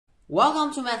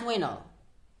Welcome to Mathwino.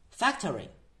 Factoring.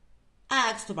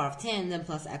 X to the power of 10, then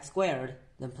plus x squared,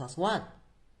 then plus 1.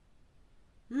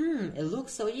 It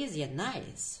looks so easy and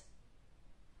nice.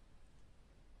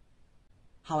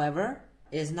 However,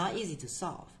 it is not easy to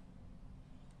solve.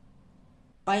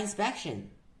 By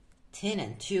inspection, 10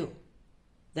 and 2,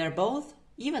 they're both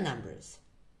even numbers.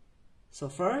 So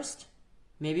first,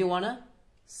 maybe you want to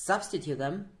substitute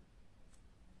them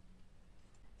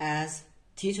as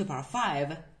t to the power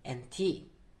 5 and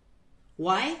t.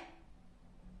 Why?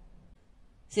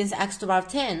 Since x to the power of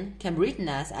 10 can be written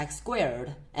as x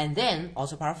squared and then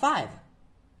also power 5.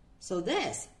 So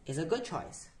this is a good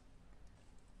choice.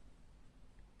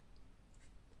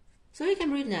 So it can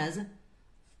be written as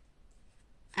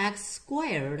x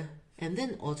squared and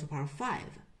then all to the power 5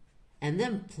 and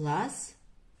then plus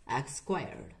x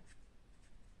squared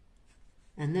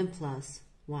and then plus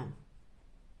 1.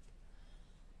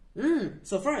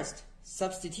 So first,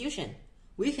 substitution.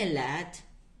 We can let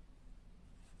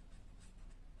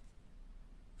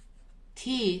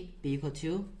t be equal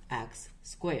to x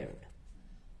squared.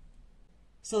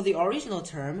 So the original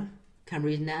term can be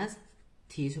written as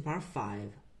t to the power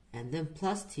 5 and then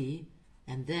plus t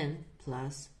and then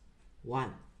plus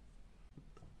 1.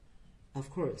 Of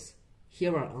course,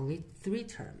 here are only 3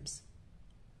 terms: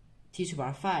 t to the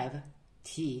power 5,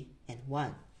 t, and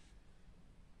 1.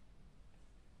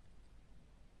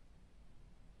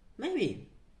 Maybe,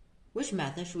 which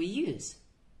method should we use?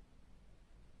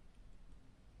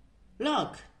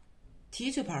 Look,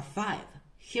 t to the power 5,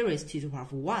 here is t to the power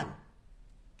 1,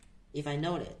 if I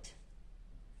note it.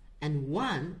 And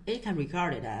 1, it can be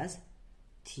regarded as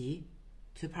t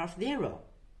to the power of 0.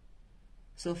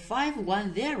 So 5,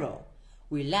 1, 0,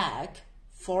 we lack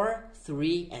 4,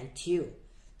 3, and 2.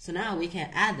 So now we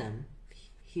can add them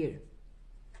here.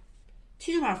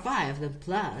 T to the power 5, then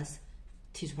plus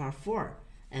t to the power 4,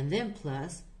 and then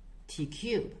plus t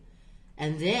cubed,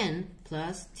 and then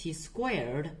plus t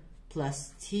squared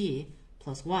plus t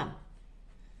plus 1.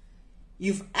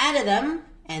 You've added them,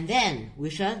 and then we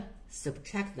should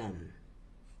subtract them.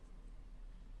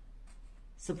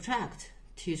 Subtract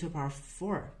t to the power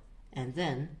 4, and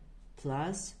then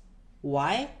plus.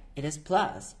 Why? It is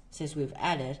plus, since we've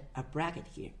added a bracket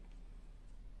here.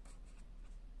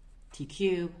 T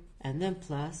cubed, and then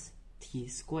plus t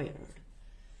squared.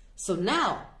 So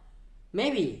now,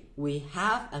 maybe we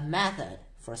have a method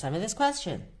for solving this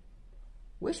question.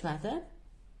 Which method?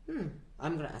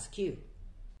 I'm going to ask you.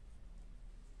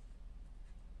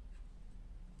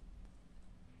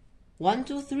 1,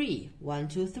 2, 3, 1,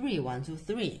 2, 3, 1, 2,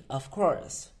 3. Of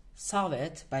course, solve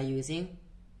it by using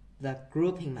the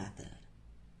grouping method.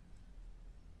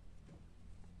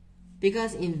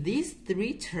 Because in these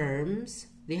 3 terms,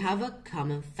 they have a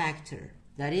common factor,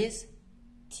 that is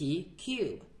t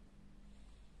cubed.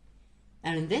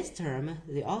 And in this term,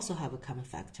 they also have a common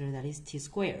factor, that is t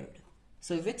squared.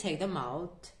 So if we take them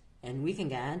out, and we can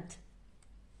get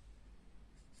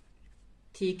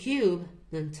t cubed,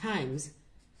 then times,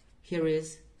 here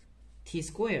is t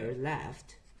squared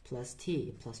left, plus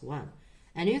t plus 1.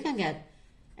 And you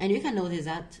can notice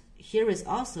that here is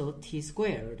also t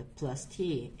squared plus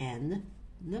t and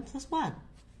then plus 1.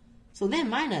 So then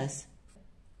minus,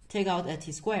 take out a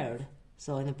t squared.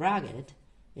 So in the bracket,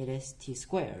 it is t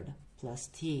squared plus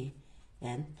t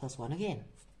and plus 1 again.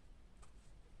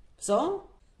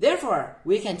 So, therefore,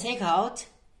 we can take out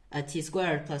a t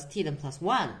squared plus t then plus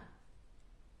 1.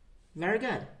 Very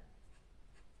good.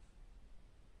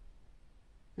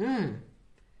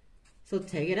 So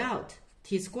take it out.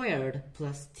 T squared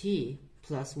plus t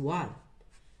plus 1.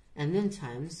 And then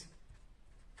times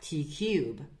t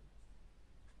cubed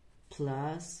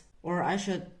plus, or I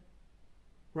should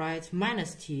write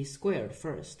minus t squared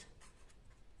first.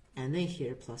 And then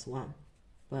here plus 1.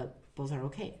 But both are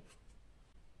okay.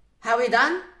 Have we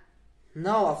done?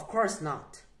 No, of course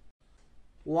not.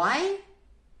 Why?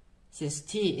 Since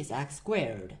t is x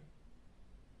squared,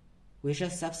 we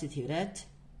should substitute it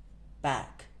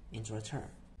back into a term.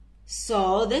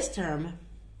 So this term,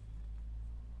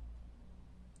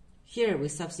 here we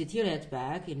substitute it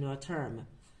back into a term,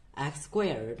 x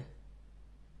squared,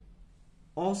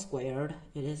 all squared,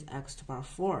 it is x to the power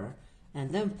 4,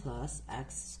 and then plus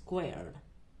x squared,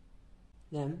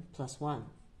 then plus 1.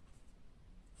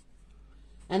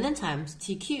 And then times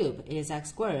t cubed, it is x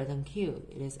squared, then cubed,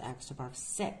 it is x to the power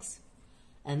 6,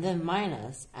 and then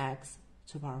minus x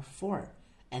to the power 4,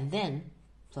 and then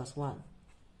plus 1.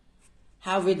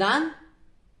 Have we done?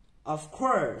 Of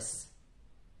course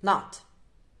not.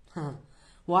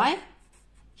 Why?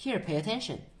 Here, pay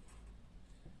attention.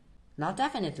 Not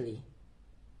definitely.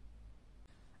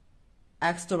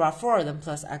 x to the power 4, then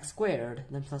plus x squared,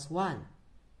 then plus 1.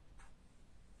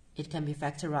 It can be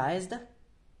factorized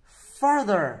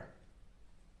further.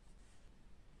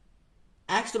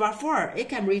 X to the power 4, it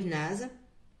can be written as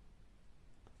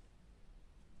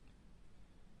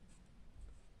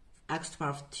x to the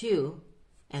power 2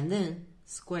 and then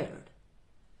squared.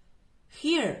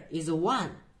 Here is a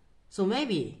 1, so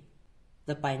maybe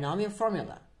the binomial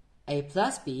formula a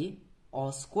plus b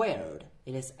all squared,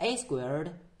 it is a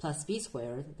squared plus b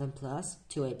squared then plus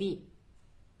 2ab.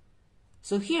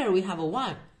 So here we have a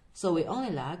 1, so we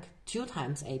only lack 2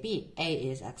 times ab. A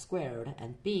is x squared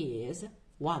and b is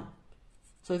 1.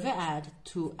 So if we add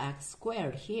 2x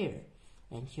squared here,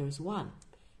 and here's 1,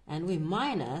 and we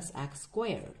minus x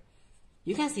squared,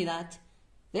 you can see that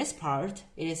this part,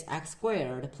 it is x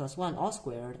squared plus 1 all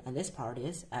squared, and this part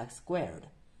is x squared.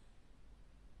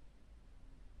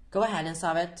 Go ahead and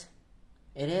solve it.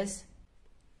 It is.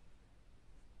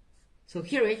 So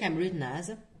here it can be written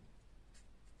as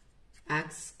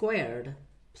x squared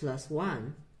plus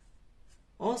 1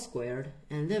 all squared,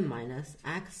 and then minus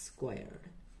x squared.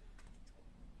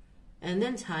 And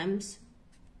then times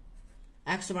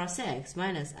x to the power 6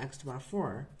 minus x to the power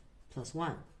 4 plus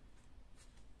 1.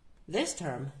 This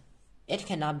term, it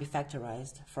cannot be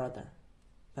factorized further,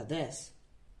 but this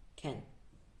can.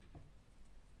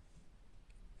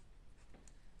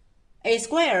 A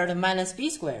squared minus b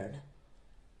squared,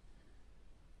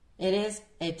 it is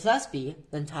a plus b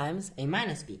then times a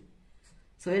minus b.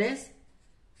 So it is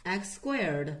x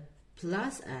squared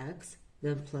plus x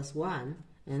then plus 1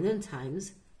 and then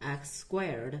times x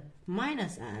squared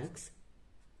minus x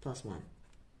plus 1.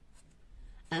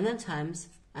 And then times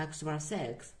x to the power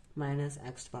 6 minus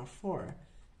x to the power 4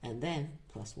 and then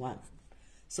plus 1.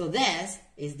 So this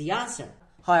is the answer.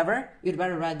 However, you'd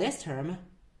better write this term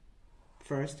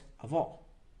first of all,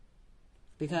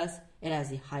 because it has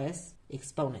the highest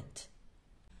exponent.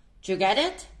 Do you get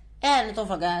it? And don't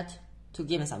forget to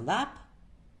give me a thumbs up,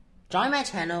 join my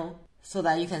channel so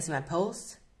that you can see my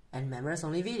posts and members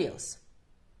only videos.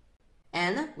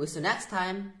 And we'll see you next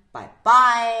time. Bye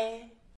bye.